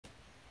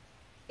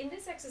In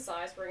this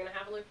exercise, we're going to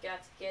have a look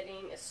at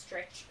getting a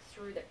stretch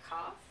through the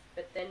calf,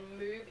 but then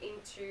move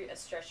into a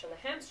stretch on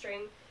the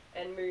hamstring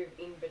and move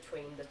in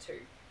between the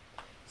two.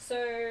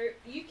 So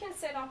you can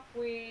set up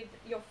with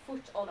your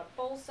foot on a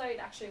bolster. It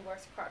actually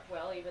works quite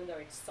well even though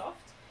it's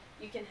soft.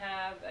 You can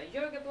have a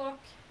yoga block,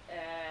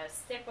 a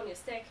step on your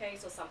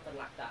staircase or something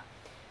like that.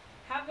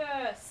 Have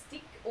a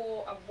stick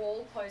or a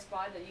wall close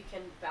by that you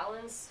can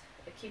balance,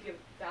 keep your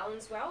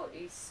balance well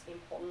is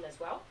important as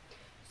well.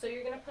 So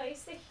you're going to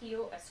place the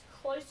heel as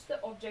close to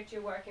the object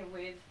you're working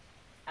with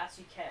as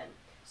you can,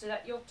 so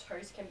that your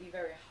toes can be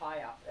very high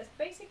up. It's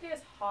basically as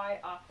high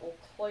up or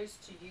close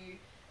to you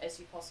as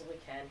you possibly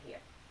can here.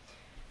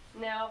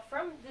 Now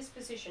from this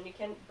position you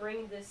can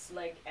bring this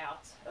leg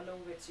out a little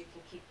bit so you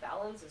can keep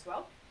balance as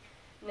well.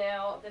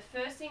 Now the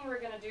first thing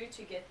we're going to do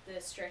to get the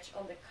stretch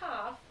on the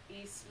calf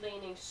is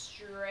leaning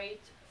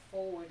straight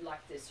forward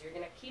like this. So you're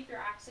going to keep your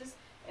axis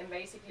and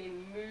basically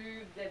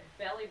move the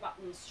belly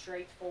button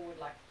straight forward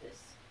like this.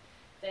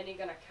 Then you're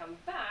going to come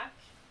back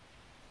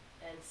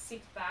and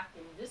sit back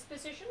in this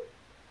position.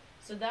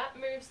 So that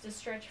moves the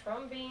stretch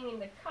from being in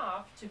the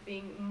calf to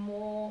being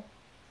more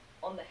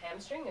on the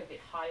hamstring, a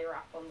bit higher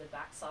up on the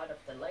back side of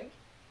the leg.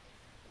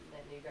 And then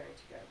you're going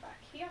to go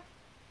back here.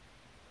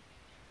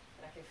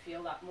 And I can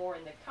feel that more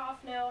in the calf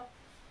now.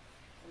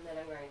 And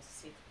then I'm going to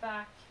sit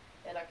back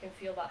and I can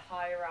feel that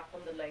higher up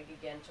on the leg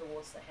again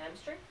towards the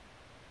hamstring.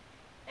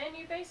 And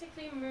you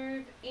basically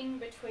move in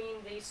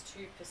between these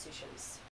two positions.